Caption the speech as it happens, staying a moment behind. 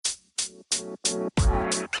Am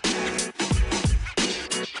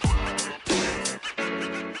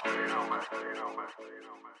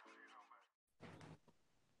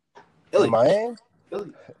Illy, I in?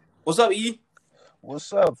 Illy. What's up, E?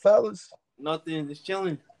 What's up, fellas? Nothing, just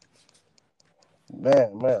chilling.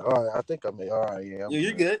 Man. All right, I think I'm in. All right, yeah. Yeah,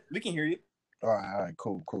 you're good. We can hear you. All right,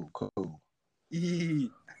 cool. E.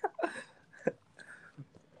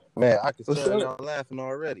 Man, I can What's tell up? y'all laughing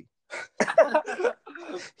already. I'm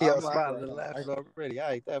Y'all laughing smiling right and now. laughing already.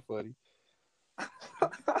 I ain't that funny.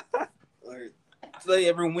 Alright. Today,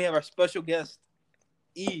 everyone, we have our special guest,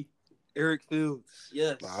 E. Eric Fields.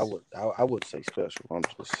 Yes. No, I wouldn't say special. I'm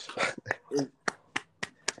just.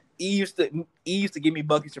 E used to give me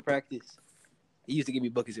buckets to practice. He used to give me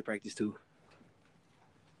buckets to practice too.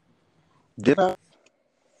 Did I?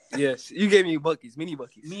 Yes, you gave me buckets, mini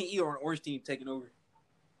buckets. Me and E are on orange team taking over.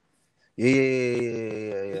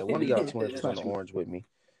 Yeah. One of y'all twins was on the orange with me.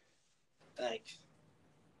 Thanks.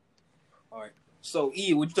 All right. So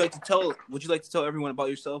E, would you like to tell everyone about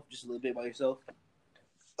yourself? Just a little bit about yourself.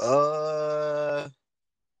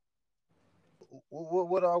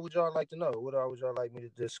 What all would y'all like to know? What all would y'all like me to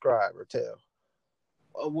describe or tell?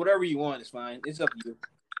 Whatever you want is fine. It's up to you.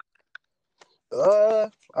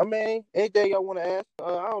 I mean, anything y'all want to ask?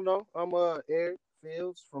 I don't know. I'm Eric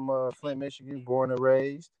Fields from Flint, Michigan, born and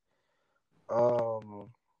raised.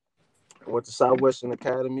 Went to Southwestern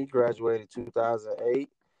Academy, graduated 2008.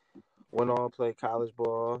 Went on to play college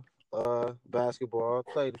ball, basketball.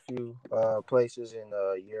 Played a few places in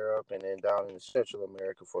Europe and then down in Central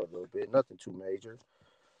America for a little bit. Nothing too major.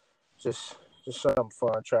 Just something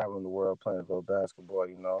fun, traveling the world, playing a little basketball.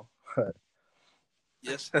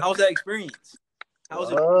 Yes. How was that experience? How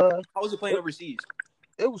was it? How was it playing overseas?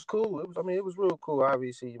 It was cool. It was real cool.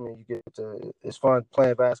 Obviously, you get to. It's fun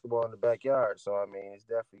playing basketball in the backyard. So it's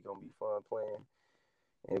definitely gonna be fun playing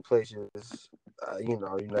in places you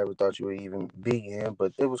never thought you would even be in.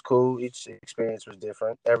 But it was cool. Each experience was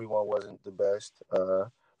different. Everyone wasn't the best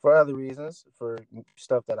for other reasons, for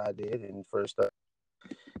stuff that I did and for stuff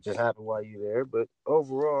just happened while you're there. But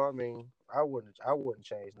overall, I wouldn't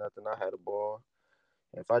change nothing. I had a ball.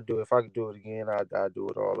 If I could do it again, I'd do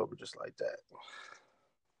it all over just like that.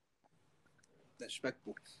 That's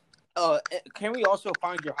respectable. Can we also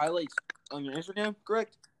find your highlights on your Instagram?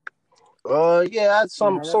 Correct. Yeah, I had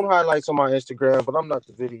some highlights on my Instagram, but I'm not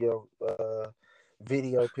the video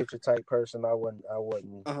picture type person. I wouldn't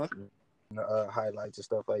highlights and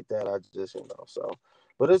stuff like that. I just so.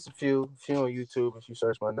 But it's a few on YouTube if you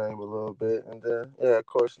search my name a little bit, and then of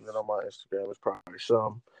course, and then on my Instagram, it's probably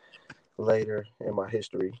some later in my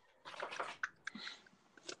history.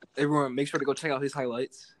 Everyone, make sure to go check out his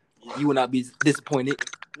highlights. You will not be disappointed.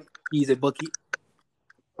 He's a bucket.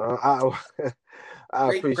 I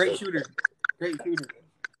appreciate great shooter. Great shooter.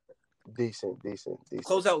 Decent.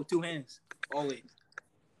 Close out with two hands, always.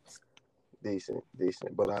 Decent.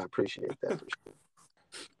 But I appreciate that for sure.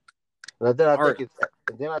 And then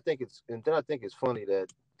I think it's funny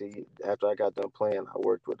that after I got done playing, I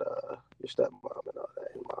worked with your stepmom and all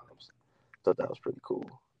that, and moms. Thought that was pretty cool.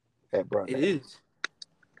 At Brunel. It is.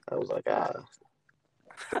 I was like,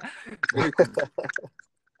 Very cool.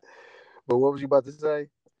 But what was you about to say?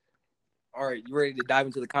 All right, you ready to dive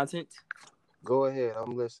into the content? Go ahead.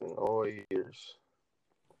 I'm listening. All ears.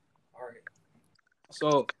 All right.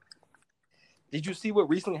 So, did you see what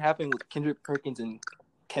recently happened with Kendrick Perkins and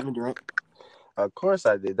Kevin Durant? Of course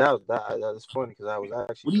I did. That was funny because I was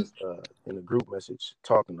actually just in a group message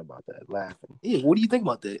talking about that, laughing. Yeah, what do you think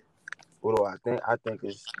about that? What do I think? I think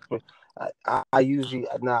it's. I usually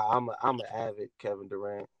I'm an avid Kevin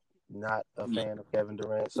Durant, not a fan of Kevin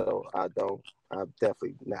Durant, so I'm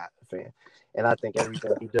definitely not a fan. And I think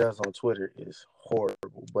everything he does on Twitter is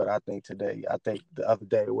horrible. But I think the other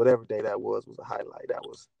day, whatever day that was a highlight. That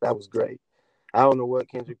was great. I don't know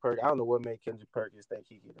what made Kendrick Perkins think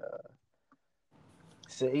he could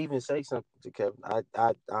even say something to Kevin. I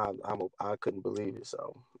couldn't believe it,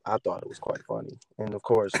 so I thought it was quite funny. And of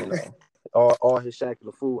course, all his Shaq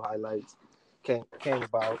the Fool highlights came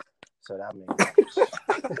about. So that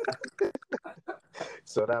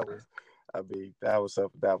was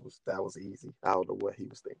something that was easy. I don't know what he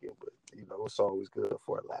was thinking, but it's always good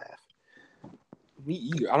for a laugh. Me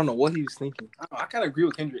either. I don't know what he was thinking. I kind of agree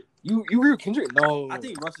with Kendrick. You agree with Kendrick? No. I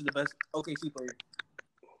think Russ is the best OKC player.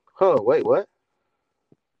 Huh? Wait, what?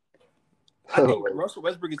 I think Russell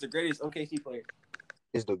Westbrook is the greatest OKC player.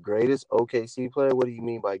 Is the greatest OKC player? What do you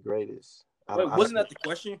mean by greatest? Wasn't that the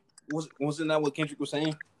question? Wasn't that what Kendrick was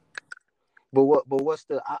saying? But what's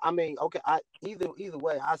the? Okay. Either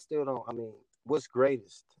way, I still don't. What's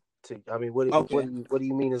greatest? What do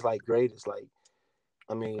you mean is like greatest? Like,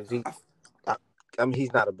 is he? I mean,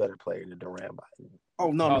 he's not a better player than Durant.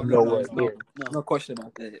 Oh no, nowhere near. No question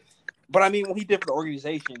about that. But I mean, when he did for the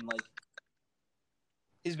organization, like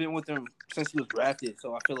he's been with them since he was drafted,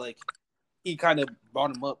 so I feel like he kind of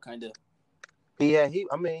brought him up, kind of. Yeah,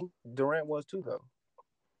 I mean, Durant was too, though.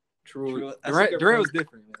 True. Durant was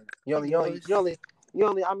different, man. You only.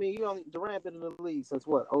 I mean, Durant been in the league since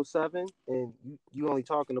what 07, and you only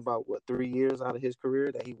talking about what 3 years out of his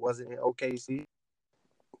career that he wasn't in OKC.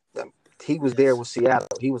 He was there with Seattle.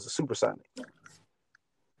 He was a supersonic.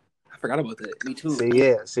 I forgot about that. Me too. See,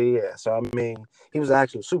 yeah. So I mean, he was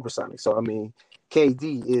actually supersonic. So I mean,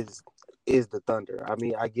 KD is the Thunder. I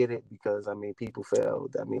mean, I get it because I mean, people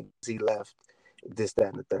failed. I mean, he left this,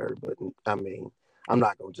 that, and the third. But I mean, I'm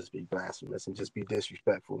not gonna just be blasphemous and just be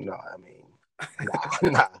disrespectful. No, I mean,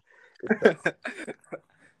 nah.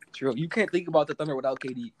 True. You can't think about the Thunder without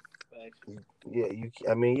KD. Yeah,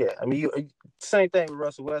 same thing with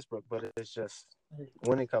Russell Westbrook, but it's just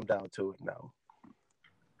when it comes down to it, no.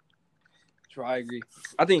 True, I agree.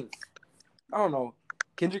 I don't know.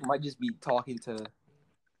 Kendrick might just be talking to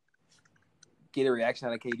get a reaction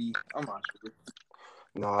out of KD. I'm not sure.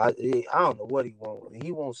 No, I don't know what he wants.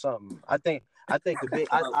 He wants something. I think the big.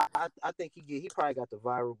 I think he probably got the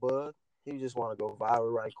viral bug. He just want to go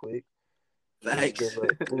viral right quick. Thanks.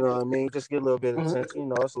 You know what I mean? Just get a little bit of attention. You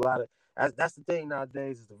know, it's a lot of. That's the thing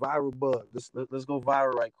nowadays is the viral bug. Let's go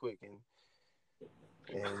viral right quick and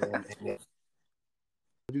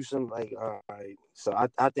do something like all right. So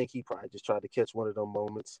I think he probably just tried to catch one of them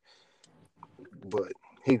moments, but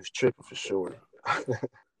he was tripping for sure.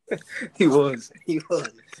 He was. I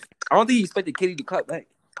don't think he expected KD to cut back.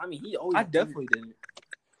 I mean, I definitely didn't.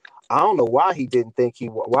 I don't know why he didn't think he.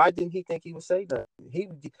 Why didn't he think he would say that?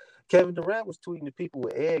 Kevin Durant was tweeting to people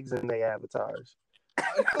with eggs in their avatars.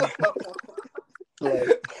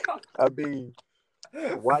 Like, I mean,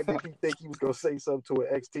 why did he think he was gonna say something to an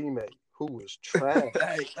ex-teammate who was trash?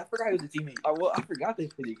 I forgot he was a teammate. I forgot they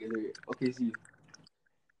played together. Okay, see.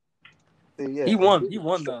 Yeah, he won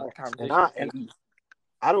the conversation.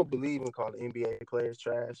 I don't believe in calling NBA players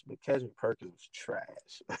trash, but Kendrick Perkins was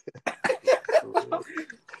trash.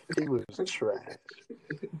 He was trash.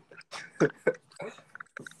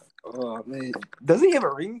 Oh man, doesn't he have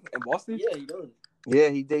a ring in Boston? Yeah, he does. Yeah,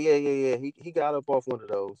 he did. Yeah. He got up off one of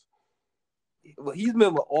those. Well, he's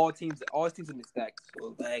been with all teams. All his teams have been stacked.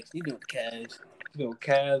 So thanks. He's doing Cavs.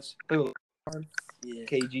 Cavs. Yeah.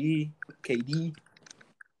 KD.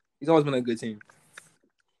 He's always been a good team.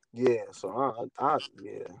 Yeah. So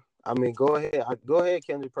yeah. I mean, go ahead.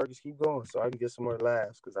 Kendrick Perkins, keep going, so I can get some more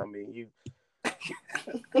laughs. Because I mean, you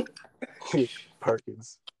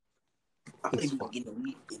Perkins. I think we can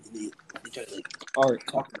get the lead. All right.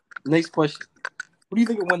 Next question. Who do you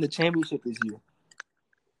think will win the championship this year?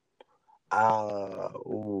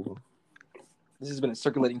 This has been a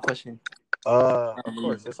circulating question. Of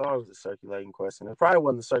course, it's always a circulating question. It probably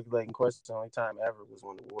wasn't a circulating question. The only time ever was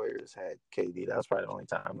when the Warriors had KD. That was probably the only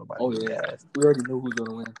time nobody asked. We already knew who's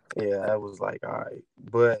gonna win. Yeah, that was like, all right.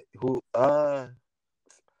 But who?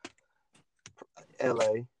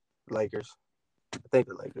 LA Lakers. I think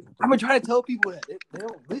the Lakers. I've been trying to tell people that they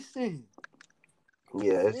don't listen.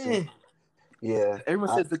 Yeah, yeah.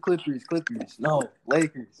 Everyone says the Clippers. No,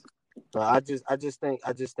 Lakers. No, I just think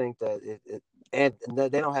that it and they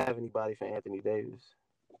don't have anybody for Anthony Davis.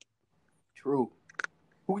 True.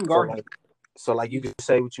 Who can guard him? So you can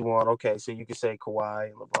say what you want. Okay, so you can say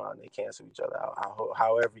Kawhi and LeBron, they cancel each other out.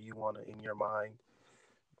 However you want to, in your mind,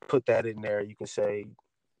 put that in there. You can say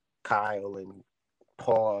Kyle and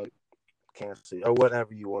Paul cancel or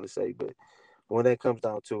whatever you want to say. But when it comes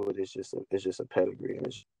down to it, it's just a pedigree and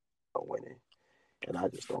it's just winning. And I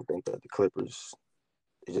just don't think that the Clippers.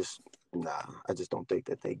 I just don't think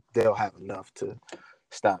that they'll have enough to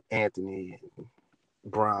stop Anthony and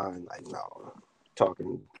Bron. Like, no,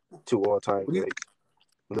 talking two all-time greats.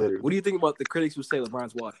 Literally. What do you think about the critics who say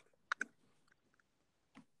LeBron's washed?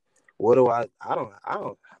 What do I don't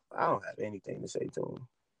have anything to say to him.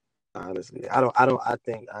 Honestly, I don't know.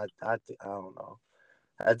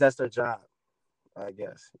 That's their job, I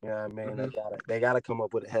guess. You know what I mean? Mm-hmm. They gotta come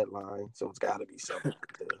up with a headline, so it's gotta be something.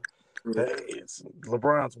 Hey, it's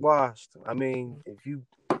LeBron's washed. I mean,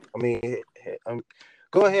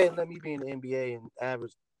 go ahead and let me be in the NBA and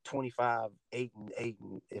average 25, 8 and 8.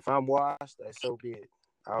 And if I'm washed, so be it.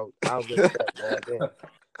 I'll respect that.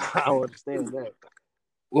 I don't understand that.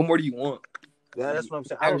 What more do you want? Yeah, that's what I'm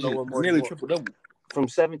saying. I don't know what more. Nearly triple double. From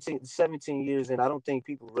 17 years in, I don't think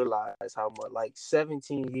people realize how much. Like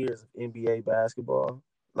 17 years of NBA basketball,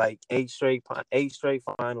 like 8 straight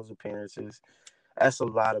finals appearances. That's a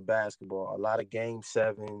lot of basketball, a lot of game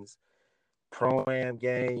 7s, Pro-Am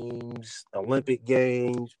games, Olympic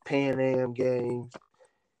games, Pan Am games.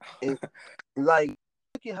 And like,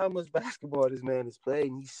 look at how much basketball this man has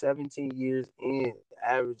played. And he's 17 years in,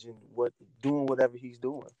 averaging doing whatever he's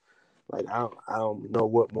doing. Like, I don't know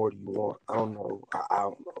what more do you want. I don't know. I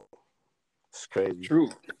don't know. It's crazy. True.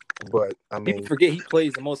 But I People mean, forget he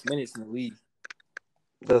plays the most minutes in the league.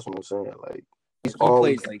 that's what I'm saying. Like, he's He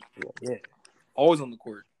always plays always on the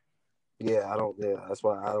court. Yeah, I don't. Yeah, that's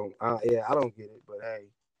why I don't. I don't get it. But hey,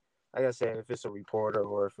 like I said, if it's a reporter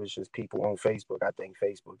or if it's just people on Facebook, I think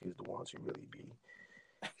Facebook is the ones who really be.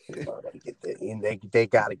 You know, they get that, and they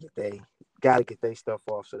gotta get their stuff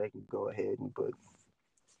off so they can go ahead and put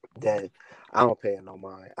that. I don't pay no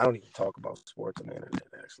mind. I don't even talk about sports on the internet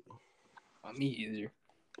actually. Me either.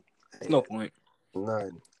 There's no point.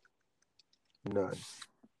 None.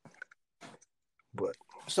 But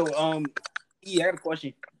so I got a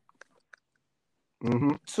question.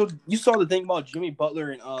 Mm-hmm. So you saw the thing about Jimmy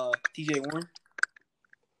Butler and T.J. Warren?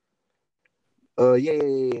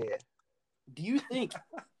 Yeah. Do you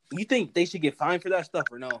think they should get fined for that stuff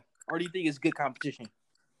or no? Or do you think it's good competition?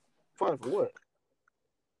 Fine for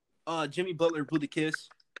what? Jimmy Butler blew the kiss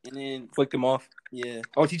and then flicked him off. Yeah.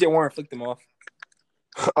 Oh, T.J. Warren flicked him off.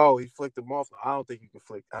 Oh, he flicked him off. I don't think you can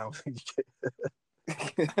flick. I don't think you can.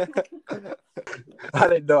 I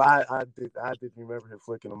didn't know. I didn't remember him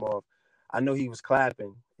flicking him off. I know he was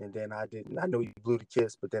clapping, and then I didn't. I know he blew the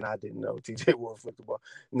kiss, but then I didn't know T.J. Warren flicked the ball.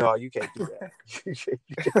 No, you can't do that.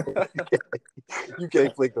 You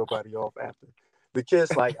can't flick nobody off after the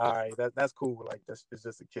kiss. Like, all right, that's cool. Like, it's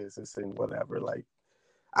just a kiss. It's in whatever. Like,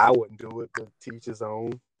 I wouldn't do it, but teach his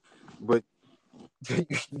own. But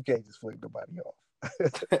you can't just flick nobody off.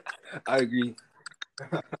 I agree.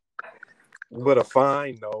 But a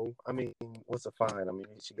fine, no. I mean, what's a fine? I mean,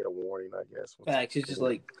 he should get a warning, I guess. Facts. It's just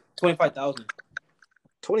like $25,000.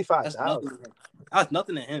 25,000. That's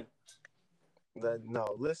nothing to him.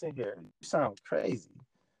 No, listen here. You sound crazy.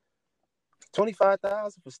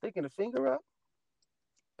 25,000 for sticking a finger up?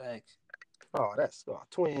 Facts. Oh, that's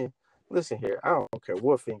twin. Listen here. I don't care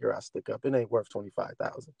what finger I stick up. It ain't worth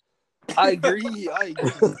 25,000. I agree. Like,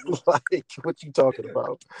 what you talking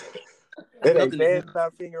about? It ain't bad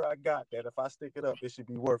that finger I got that if I stick it up, it should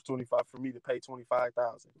be worth 25 for me to pay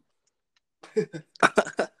 25,000.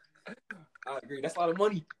 I agree. That's a lot of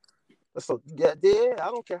money. So yeah, I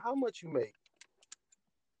don't care how much you make.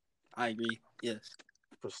 I agree. Yes.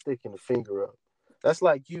 For sticking the finger up. That's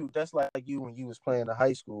like you when you was playing in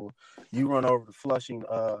high school. You run over the Flushing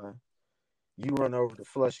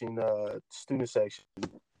student section.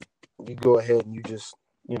 You go ahead and you just,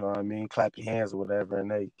 you know what I mean, clap your hands or whatever, and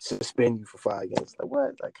they suspend you for 5 games. Like,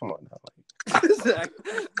 what? Like, come on now.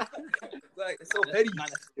 Like, it's so petty. Not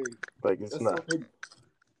necessary. Like, it's That's not. So petty.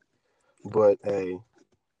 But, hey,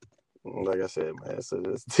 like I said, man, so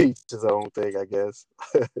just teach his own thing, I guess.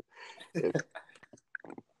 I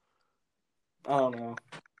don't know.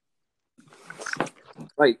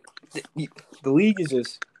 Like, the league is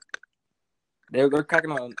just... They're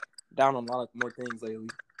cracking down on a lot more things lately.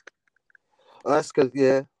 That's because,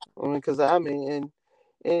 yeah. I mean,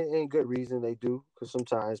 and good reason they do, because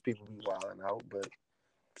sometimes people be wilding out, but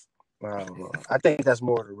I don't know. I think that's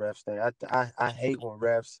more of the refs thing. I hate when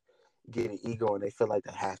refs get an ego and they feel like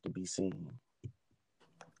they have to be seen.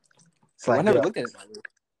 It's like, I never looked at it that way.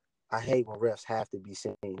 I hate when refs have to be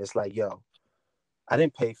seen. It's like, yo, I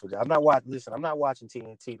didn't pay for that. I'm not watching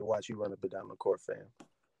TNT to watch you run up and down the court, fam.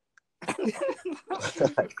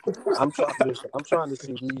 I'm trying to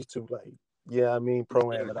see these two, like, yeah, I mean,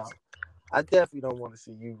 pro-am it out. I definitely don't want to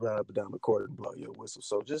see you run up and down the court and blow your whistle.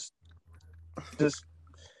 So just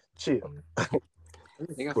chill.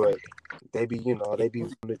 But they be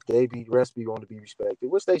refs be want to be respected,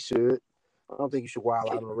 which they should. I don't think you should wild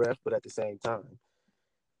out on the ref, but at the same time,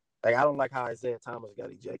 like, I don't like how Isaiah Thomas got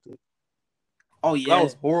ejected. Oh yeah, that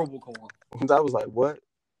was horrible call. I was like, what?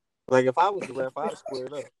 Like, if I was the ref, I'd square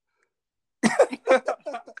it up.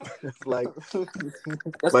 Like,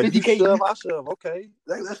 that's like 50K. You shove, I shove. Okay,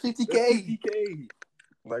 that's 50K.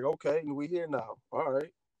 Like, okay, we here now. All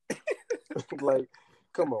right. Like,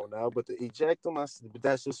 come on now. But to eject them,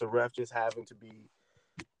 that's just a ref just having to be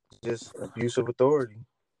just abuse of authority.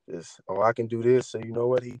 Just, I can do this, so you know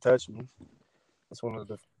what? He touched me. That's one of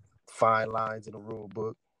the fine lines in the rule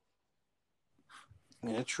book.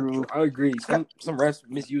 Yeah, true. I agree. Some refs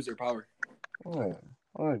misuse their power. Yeah.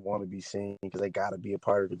 I don't want to be seen because they got to be a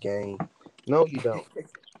part of the game. No, you don't.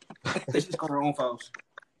 They just call their own fouls.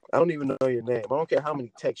 I don't even know your name. I don't care how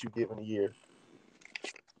many texts you give in a year.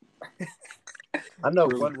 I know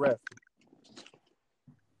one ref.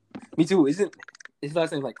 Me too. Isn't His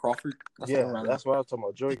last name's like Crawford. Yeah, that's what I was talking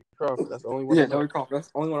about. Joey Crawford. That's the only one. Yeah, I know. Joey Crawford. That's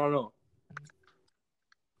the only one I know.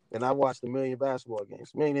 And I watched a million basketball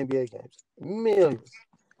games, million NBA games, millions,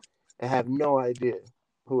 and have no idea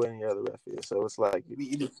who any other ref is. So it's like,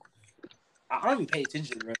 I don't even pay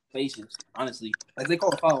attention to the faces, honestly. Like, they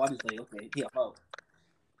call a foul, I just say, okay, yeah, foul.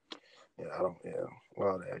 yeah, I don't,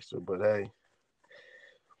 all the extra, but hey.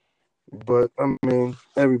 But I mean,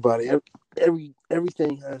 everything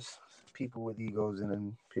has people with egos, and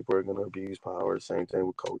then people are gonna abuse power. Same thing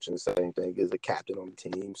with coaching. Same thing as a captain on the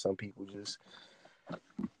team. Some people just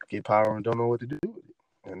get power and don't know what to do with it,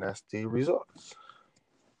 and that's the results.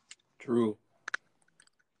 True.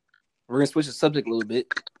 We're gonna switch the subject a little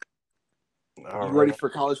bit. All You right. ready for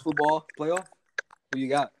college football playoff? Who you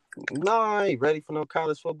got? No, I ain't ready for no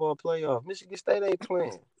college football playoff. Michigan State ain't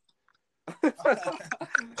playing.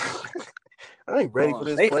 I ain't ready for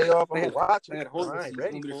this playoff. I'm watching. I ain't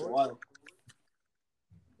ready for a while.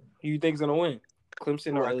 Who you think's gonna win?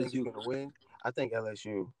 Clemson or LSU? Gonna win? I think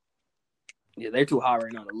LSU. Yeah, they're too high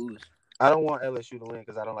right now to lose. I don't want LSU to win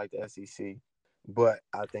because I don't like the SEC, but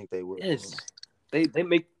I think they will. Yes, they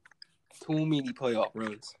make too many playoff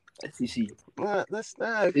runs. SEC.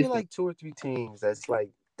 If you like 2 or 3 teams, that's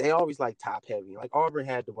like they always like top heavy. Like Auburn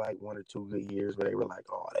had the like 1 or 2 good years where they were like,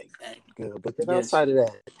 oh, they good. But then outside of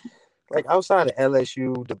that, like outside of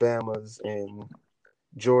LSU, the Bamas, and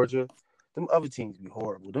Georgia, them other teams be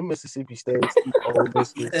horrible. Them Mississippi States, Ole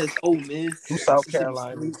Miss, them South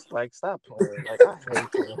Carolina. Like, stop playing. Like, I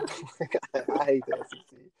hate them. I hate the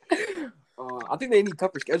SEC. I think they need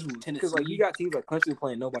tougher schedules because like you got teams like Clemson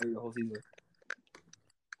playing nobody the whole season,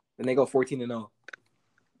 and they go 14-0.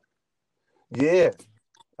 Yeah,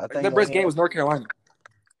 I think their best game was North Carolina.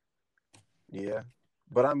 Yeah,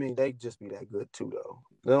 but I mean they just be that good too, though.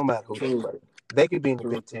 No matter who they play, they could be in the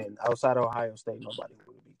Big Ten. Outside of Ohio State, nobody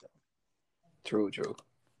would beat them. True.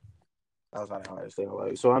 Outside of Ohio State,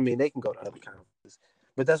 nobody. So I mean, they can go to other conferences,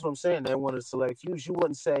 but that's what I'm saying. They want to select fews. You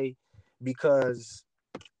wouldn't say because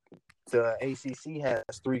the ACC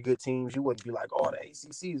has 3 good teams, you wouldn't be like, oh, the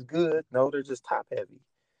ACC is good. No, they're just top heavy.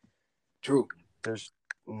 True. There's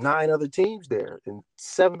 9 other teams there, and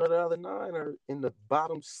 7 of the other 9 are in the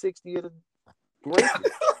bottom 60 of the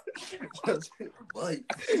rankings.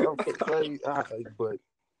 But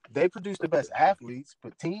they produce the best athletes,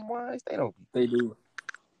 but team-wise, they don't. They do.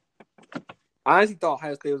 I honestly thought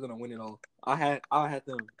Ohio State was gonna win it all. I had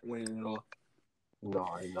them winning it all. No,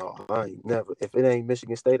 I ain't never. If it ain't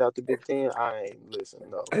Michigan State out the Big Ten, I ain't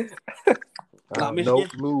listen. No, not Michigan.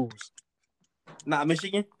 No, lose. Not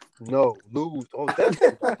Michigan. No, lose. Oh,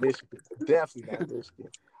 definitely not Michigan. Definitely not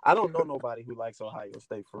Michigan. I don't know nobody who likes Ohio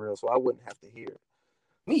State for real, so I wouldn't have to hear it.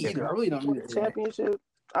 Me either. I really don't need the championship.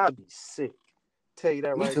 I'd be sick. Tell you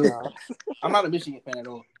that right too. now. I'm not a Michigan fan at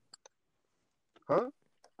all. Huh?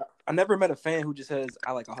 I never met a fan who just says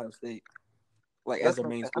I like Ohio State. Like as their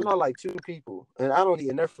main school. I know like 2 people, and I don't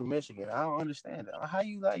even. They're from Michigan. I don't understand it. How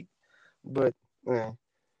you like? But man.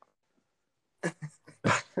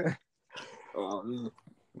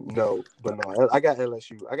 No, but no. I got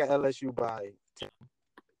LSU. I got LSU by 10,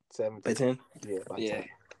 17. By 10? Yeah, by 10.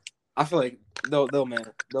 I feel like they'll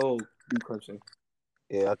beat Clemson.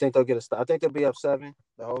 Yeah, I think they'll get a stop. I think they'll be up 7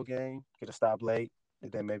 the whole game. Get a stop late,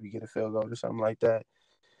 and then maybe get a field goal or something like that.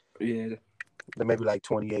 Yeah. Then maybe like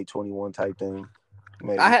 28-21 type thing.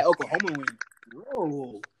 Maybe. I had Oklahoma win.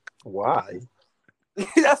 Whoa. Why?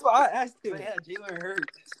 That's why I asked him. Yeah, Jalen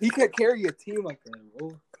Hurts. He can't carry a team like that,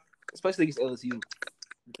 bro. Especially against LSU.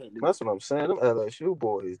 That's what I'm saying. Them LSU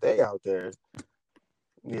boys, they out there.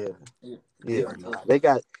 Yeah. They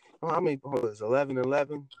got, I mean, what is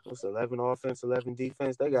 11-11? What's 11 offense, 11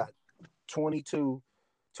 defense? They got 22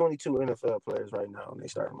 NFL players right now, and they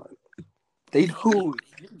starting lineup. They do.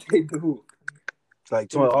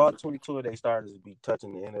 Like all 22 of their starters be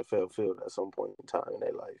touching the NFL field at some point in time in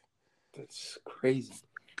their life. That's crazy.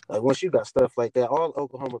 Like once you got stuff like that, all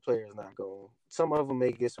Oklahoma players not going. Some of them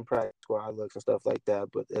may get some practice squad looks and stuff like that,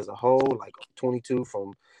 but as a whole, like 22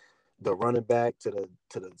 from the running back to the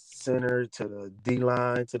center to the D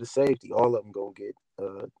line to the safety, all of them gonna get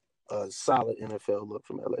a solid NFL look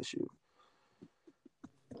from LSU.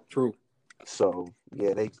 True. So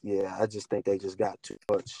I just think they just got too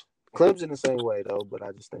much. Clemson the same way though, but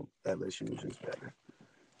I just think LSU is just better.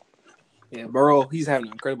 Yeah, Burrow, he's having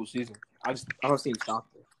an incredible season. I don't see him stop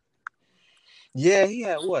it. Yeah, he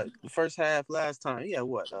had what? The first half last time. He had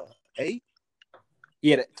what? 8?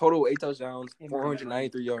 Yeah, total 8 touchdowns,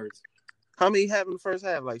 493 yards. How many he had in the first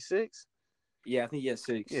half? Like 6? Yeah, I think he had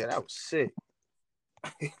 6. Yeah, that was sick.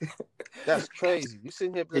 That's crazy. You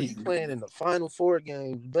sitting here playing in the Final Four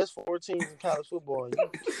games, best 4 teams in college football.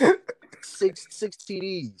 six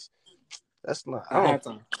TDs. That's not. I At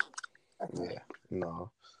don't. halftime. Yeah,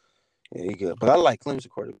 no. Yeah, he good. But I like Clemson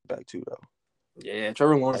quarterback too, though. Yeah,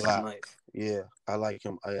 Trevor A Lawrence is lot. nice. Yeah, I like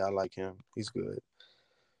him. I like him. He's good.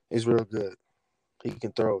 He's real good. He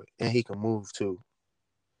can throw it and he can move too.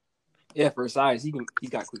 Yeah, for his size, he's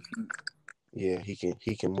got quick feet. Yeah, he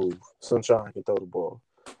can move. Sunshine can throw the ball.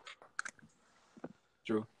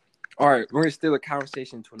 True. All right, we're gonna steer the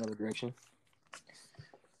conversation to another direction.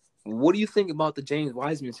 What do you think about the James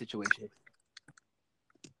Wiseman situation?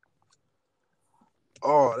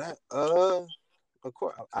 Oh, that of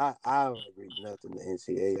course I don't agree with nothing to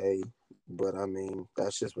NCAA, but I mean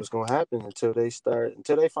that's just what's gonna happen until they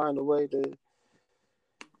find a way to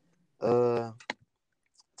you know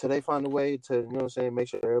what I'm saying, make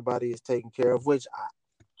sure everybody is taken care of, which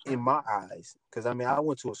in my eyes, because I mean I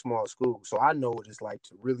went to a small school, so I know what it's like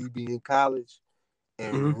to really be in college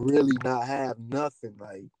and really not have nothing,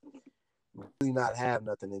 like really not have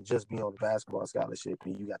nothing and just be on a basketball scholarship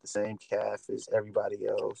and you got the same calf as everybody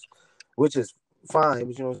else, which is fine,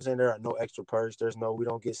 but you know what I'm saying, there are no extra perks, we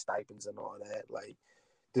don't get stipends and all that. Like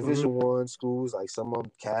Division One schools, like some of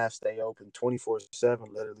them calves stay open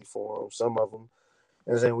 24/7 literally for them, some of them.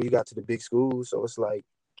 And then when you got to the big schools, so it's like,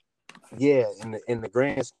 yeah, in the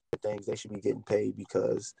grand scheme of things, they should be getting paid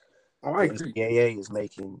because the NCAA is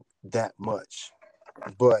making that much.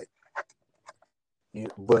 But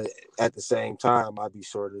at the same time, I'd be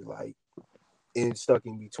sort of like stuck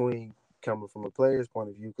in between, coming from a player's point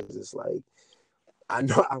of view, because it's like I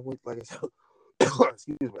know I went, like I said,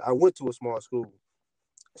 excuse me, I went to a small school,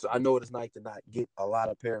 so I know what it's like to not get a lot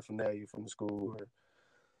of paraphernalia from the school or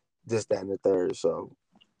this, that, and the third. So,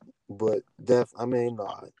 but I mean, no,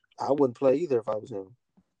 I wouldn't play either if I was him.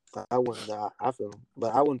 I wouldn't. I feel him,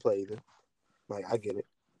 but I wouldn't play either. Like, I get it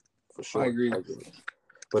for sure. I agree. Get it.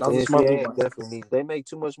 But That the was a smart NCAA move. definitely needs. They make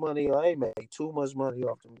too much money. Or they make too much money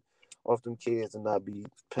off them kids and not be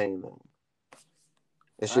paying them.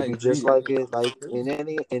 It should be just like it, like in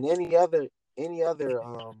any other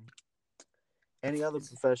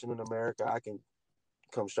profession in America. I can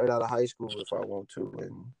come straight out of high school if I want to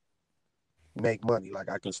and make money. Like,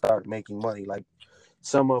 I can start making money. Like,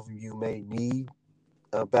 some of them you may need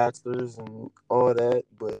a bachelor's and all that,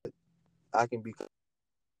 but I can be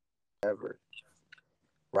ever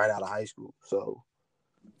right out of high school. So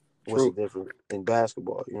what's the difference in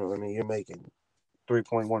basketball? You know what I mean? You're making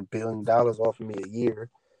 $3.1 billion off of me a year.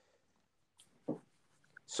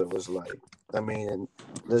 So it's like, I mean,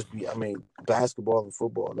 basketball and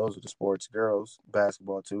football, those are the sports. Girls,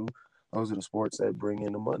 basketball too. Those are the sports that bring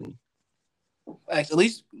in the money. At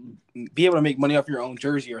least be able to make money off your own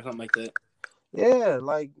jersey or something like that. Yeah,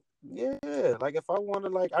 like if I want to,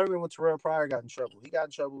 like, I remember when Terrell Pryor got in trouble. He got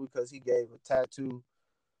in trouble because he gave a tattoo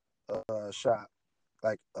shop,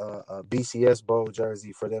 like a BCS Bowl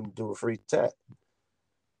jersey, for them to do a free tat.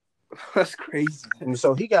 That's crazy. And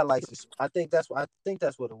so he got like, I think that's what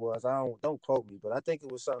it was. Don't quote me, but I think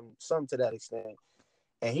it was something to that extent.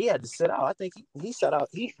 And he had to sit out. I think he sat out.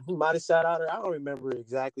 He might have sat out. I don't remember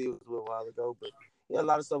exactly. It was a little while ago, but he had a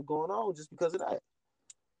lot of stuff going on just because of that.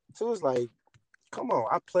 So it's like, come on,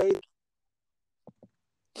 I played,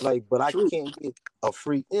 like, but I can't get a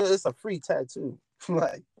free. Yeah, it's a free tattoo.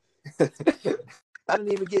 Like, I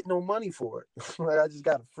didn't even get no money for it. Like, I just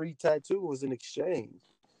got a free tattoo. It was an exchange.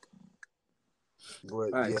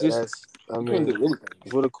 But that's, I mean,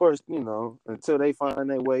 but of course, you know, until they find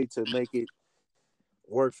their way to make it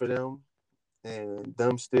work for them and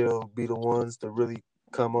them still be the ones to really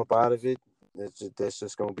come up out of it, that's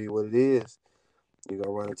just gonna be what it is. You're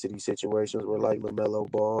gonna run into these situations where, like, LaMelo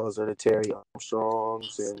Balls or the Terry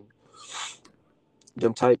Armstrongs and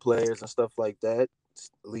them type players and stuff like that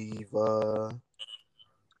leave the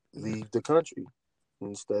country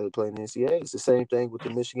instead of playing the NCAA. It's the same thing with the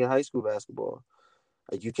Michigan high school basketball.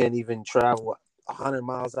 Like, you can't even travel 100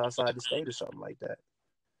 miles outside the state or something like that.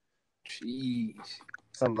 Jeez.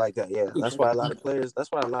 Something like that, yeah. That's why a lot of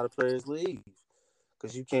players leave,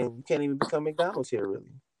 because you can't even become McDonald's here,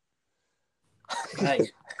 really.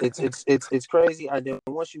 It's crazy. And then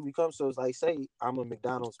once you become, so it's like, say I'm a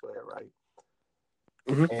McDonald's player, right?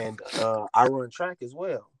 And I run track as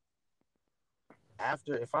well.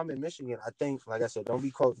 If I'm in Michigan, I think, like I said, don't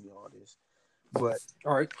be quoting me on this, but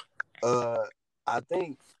all right. I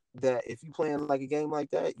think that if you playing like a game like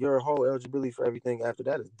that, your whole eligibility for everything after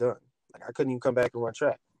that is done. Like, I couldn't even come back and run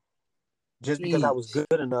track just because I was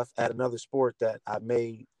good enough at another sport that I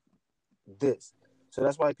made this. So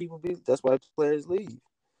that's why players leave.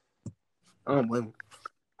 I don't blame them.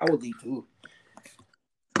 I would leave too.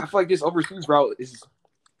 I feel like this overseas route is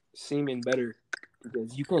seeming better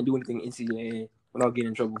because you can't do anything in NCAA without getting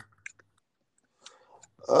in trouble.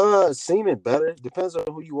 Seeming better depends on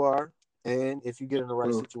who you are and if you get in the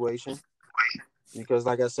right situation. Because,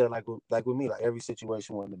 like I said, like with me, like every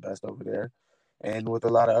situation wasn't the best over there, and with a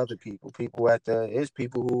lot of other people it's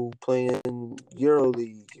people who play in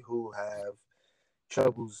EuroLeague who have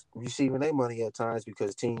troubles receiving their money at times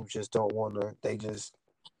because teams just don't want to. They just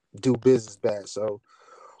do business bad. So,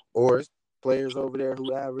 or it's players over there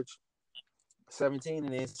who average 17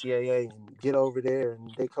 in the NCAA and get over there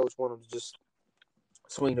and they coach want them to just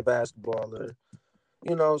swing the basketball or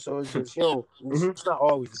so it's just it's not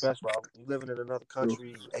always the best route. You living in another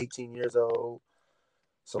country, 18 years old.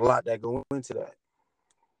 It's a lot that go into that.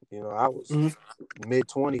 I was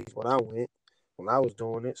mid-20s when I was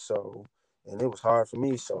doing it, so and it was hard for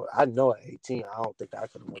me. So I know at 18, I don't think I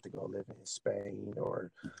could have went to go live in Spain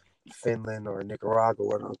or Finland or Nicaragua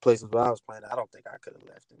or those places where I was playing. I don't think I could have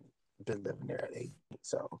left and been living there at 18.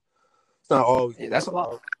 So it's not always. Yeah, that's a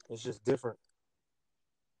lot. It's just different.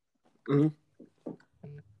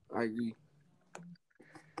 I agree.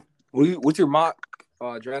 What's your mock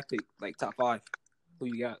draft pick? Like top 5? Who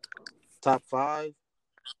you got? Top 5?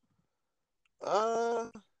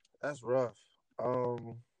 That's rough.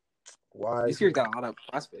 Wiseman. This year's got a lot of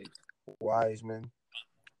prospects. Wiseman.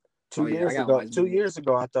 2 years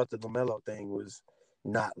ago, I thought the LaMelo thing was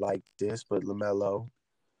not like this, but LaMelo.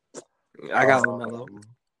 I got LaMelo.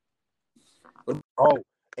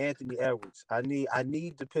 Anthony Edwards. I need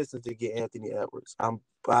the Pistons to get Anthony Edwards. That's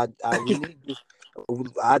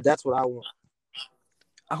what I want.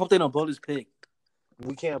 I hope they don't blow this pick.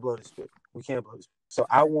 We can't blow this pick. So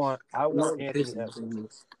I want Anthony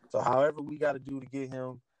Edwards. So however we got to do to get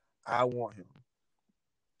him, I want him.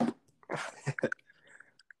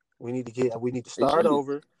 We need to start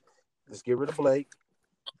over. Let's get rid of Blake.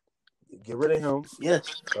 Get rid of him.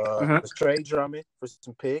 Yes. Let's trade Drummond for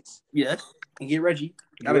some picks. Yes. And get Reggie.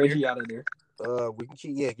 Get Reggie out of there. We can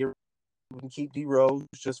keep D Rose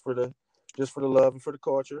just for the love and for the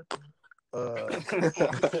culture.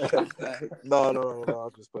 No,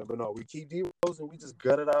 I'm just playing. But no, we keep D Rose and we just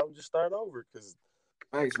gut it out and just start over because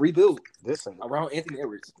nice rebuild. This ain't around Anthony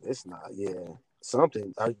Edwards. It's not,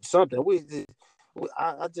 something. I just don't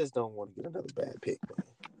want to get another bad pick, man.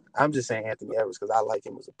 I'm just saying Anthony Edwards because I like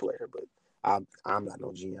him as a player, but I'm not no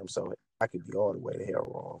GM, so I could be all the way to hell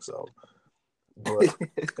wrong. So, but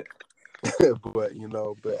but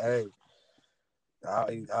hey,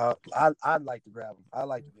 I'd like to grab him. I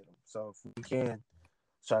like to get him. So if we can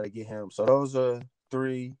try to get him. So those are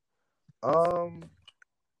 3. I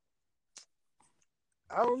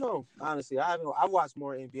don't know. Honestly, I watched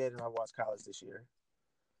more NBA than I watched college this year.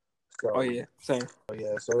 So, same.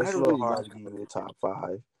 So it's a little hard to give you the top 5.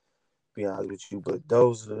 To be honest with you, but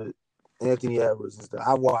those are Anthony Edwards and stuff.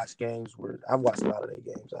 I watched a lot of their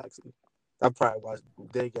games actually. I probably watched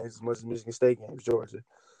their games as much as Michigan State games, Georgia.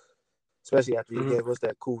 Especially after he gave us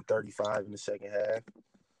that cool 35 in the second half.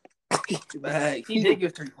 He did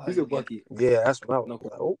give 35. He's a bucket. Yeah, that's what I was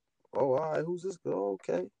like. Oh, all right, who's this guy?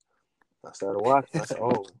 Okay. I started watching. I said,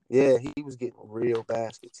 he was getting real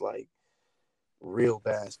baskets,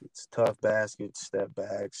 tough baskets, step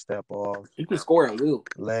back, step off. He can score at will.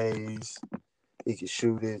 Lays. He can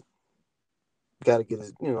shoot it. Got to get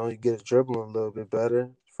his, get his dribbling a little bit better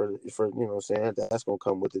for what I'm saying. That's going to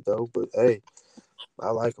come with it, though. But, hey, I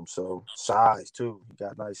like him. So, size, too. He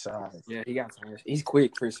got nice size. Yeah, he got size. He's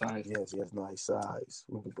quick for his size. Yes, he has nice size.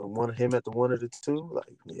 We can put one of him at the 1 or the 2.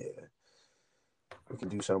 We can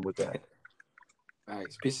do something with that. All right,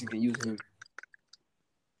 Pistons can use him.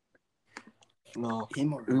 No.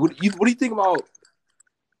 What do you think about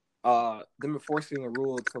them enforcing a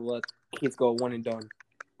rule to let kids go one and done,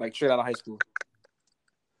 like straight out of high school?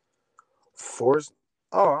 Force?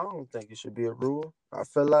 Oh, I don't think it should be a rule. I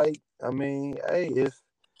feel like, I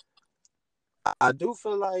do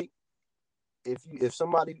feel like if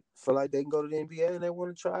somebody feel like they can go to the NBA and they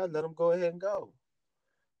want to try, let them go ahead and go.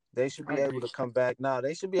 They should be able to come back.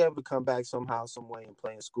 They should be able to come back somehow, some way, and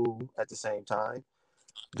play in school at the same time.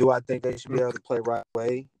 Do I think they should be able to play right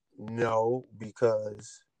away? No,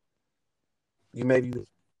 because you maybe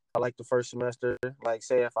like the first semester. Like,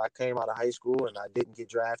 say if I came out of high school and I didn't get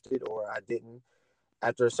drafted or I didn't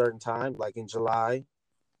after a certain time, like in July,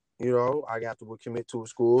 I got to commit to a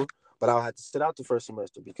school, but I'll have to sit out the first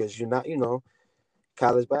semester because you're not,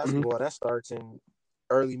 college basketball, that starts in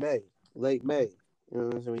early May, late May.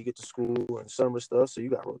 When you get to school and summer stuff, so you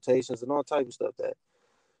got rotations and all type of stuff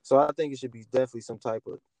So I think it should be definitely something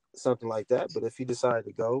like that. But if he decided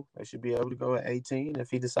to go, they should be able to go at 18. If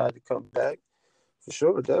he decided to come back, for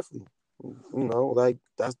sure, definitely.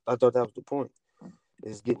 I thought that was the point.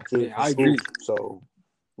 Is getting kids. I agree. So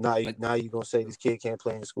now you're gonna say this kid can't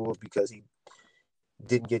play in school because he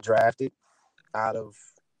didn't get drafted out of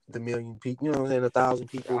the million people, 1,000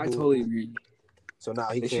 people. I totally agree. So now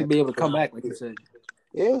he They can't. should be able to come back, like you said.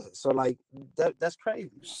 Yeah, so like that's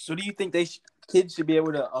crazy. So do you think kids should be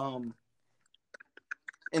able to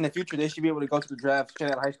in the future they should be able to go to the draft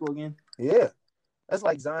straight out of high school again? Yeah, that's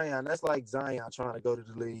like Zion. That's like Zion trying to go to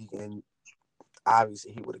the league, and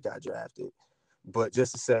obviously he would have got drafted. But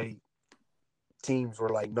just to say, teams were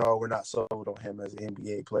like, no, we're not sold on him as an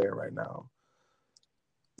NBA player right now.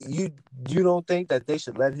 You don't think that they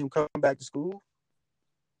should let him come back to school?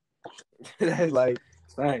 Like,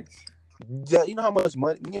 thanks. you know how much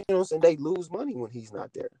money, and they lose money when he's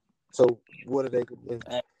not there. So what are they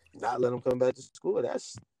not let him come back to school?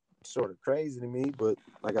 That's sort of crazy to me. But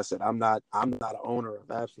like I said, I'm not an owner of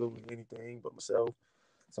absolutely anything but myself.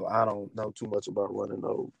 So I don't know too much about running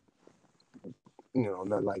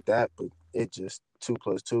nothing like that. But it just 2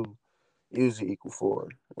 + 2 usually equal 4,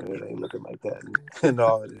 and it ain't looking like that in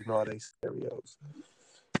all these scenarios.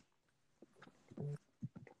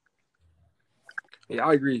 Yeah,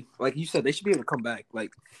 I agree. Like you said, they should be able to come back.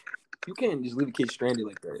 Like you can't just leave a kid stranded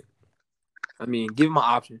like that. I mean, give him an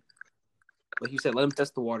option. Like you said, let him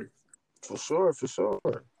test the water. For sure.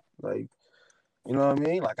 Like, you know what I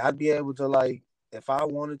mean? Like I'd be able to, like, if I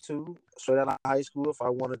wanted to, straight out of high school, if I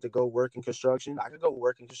wanted to go work in construction, I could go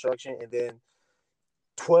work in construction, and then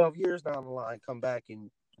 12 years down the line, come back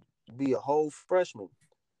and be a whole freshman.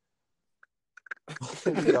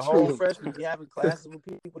 Be a whole freshman, be having classes with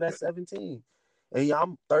people that's 17. And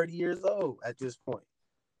I'm 30 years old at this point.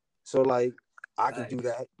 So, like, I can do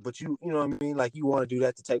that. But you know what I mean? Like, you want to do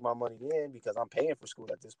that to take my money in because I'm paying for school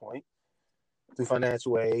at this point through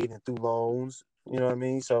financial aid and through loans. You know what I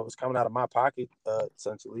mean? So it's coming out of my pocket,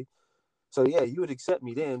 essentially. So, yeah, you would accept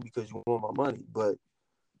me then because you want my money. But,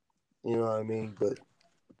 you know what I mean? But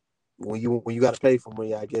when you got to pay for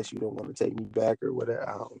me, I guess you don't want to take me back or whatever.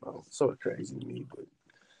 I don't know. It's sort of crazy to me, but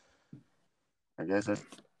I guess that's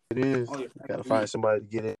what it is. You got to find somebody to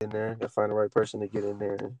get in there. Got to find the right person to get in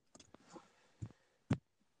there and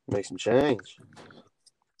make some change.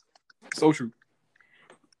 So true.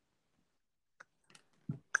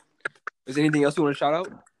 Is there anything else you want to shout out?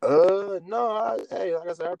 No. Hey, like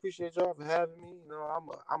I said, I appreciate y'all for having me. You know,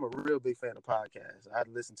 I'm a real big fan of podcasts. I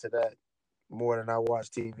listen to that more than I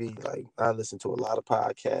watch TV. Like, I listen to a lot of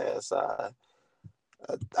podcasts.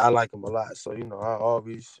 I like them a lot. So, I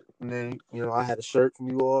always, I had a shirt from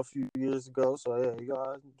you all a few years ago. So, yeah,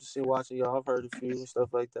 I've just been watching y'all. I've heard a few and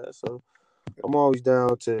stuff like that. So, I'm always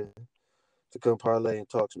down to come parlay and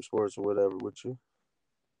talk some sports or whatever with you.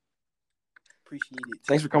 Appreciate it.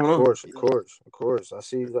 Thanks for coming on. Of course. I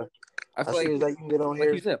see that. I feel like you can get on here.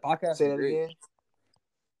 Like you said, podcasts say are that great. Again.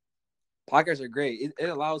 Podcasts are great. It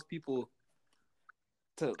allows people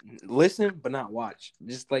to listen but not watch.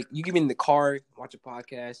 Just like you can be in the car, watch a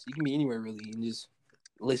podcast. You can be anywhere really and just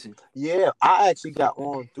listen. Yeah, I actually got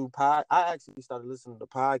on through I actually started listening to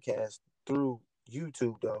podcasts through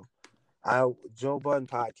YouTube though. Joe Budden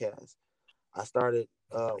podcast. I started.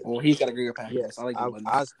 Well, he's got a great podcast. Yes, I like Joe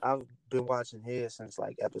Budden. I've been watching his since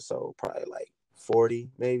like episode probably like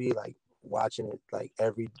 40, maybe, like watching it like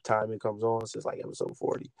every time it comes on since like episode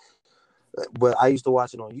 40. But I used to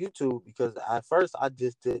watch it on YouTube because at first I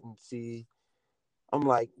just didn't see. I'm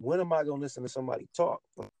like, when am I gonna listen to somebody talk?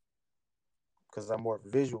 Because I'm more of a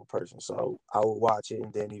visual person, so I would watch it,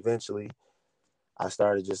 and then eventually I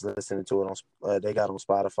started just listening to it on. They got on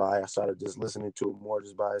Spotify. I started just listening to it more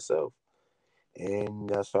just by itself, and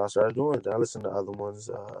that's what I started doing. Then I listened to other ones.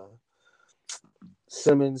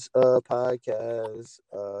 Simmons podcast,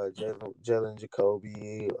 Jalen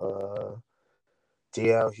Jacoby,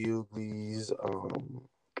 DL Hughley's, a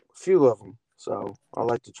few of them. So I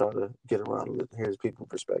like to try to get around and hear people's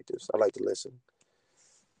perspectives. I like to listen.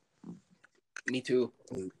 Me too.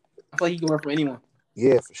 I feel like you can learn from anyone.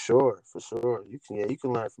 Yeah, for sure. You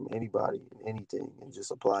can learn from anybody and anything and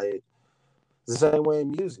just apply it. It's the same way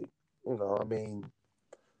in music. I mean,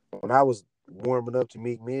 when I was warming up to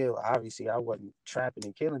Meek Mill, obviously I wasn't trapping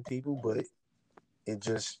and killing people, but it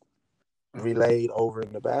just relayed over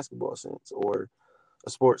in the basketball sense or a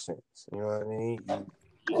sports sense. You know what I mean?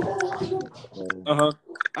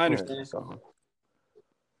 I understand. Yeah, so,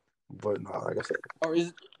 but no, like I said. Or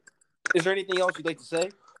is there anything else you'd like to say?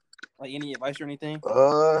 Like any advice or anything?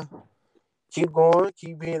 Keep going.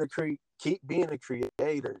 Keep being a creator. Keep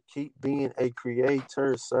being a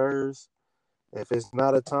creator, sirs. If it's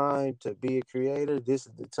not a time to be a creator, this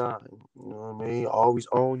is the time. You know what I mean? Always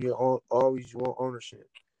own your own. Always you want ownership.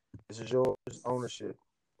 This is yours. Ownership.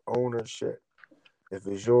 If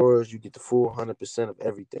it's yours, you get the full 100% of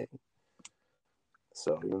everything.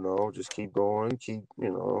 So just keep going. Keep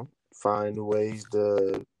find new ways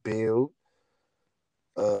to build,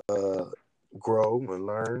 grow, and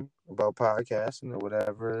learn about podcasting or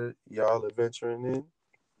whatever y'all are venturing in.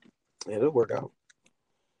 It'll work out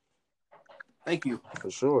Thank you.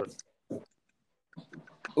 for sure.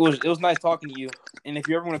 It was nice talking to you. And if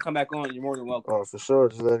you ever want to come back on, you're more than welcome. Oh, for sure.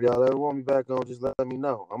 Just if y'all ever want me back on, just let me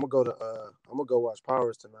know. I'm gonna go watch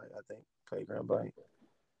Powers tonight. I think play Grand Blanc.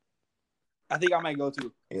 I think I might go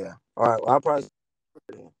too. Yeah. All right. Well, I'll probably.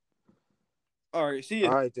 All right. See you.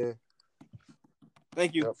 All right then.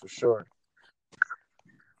 Thank you. Yeah, for sure.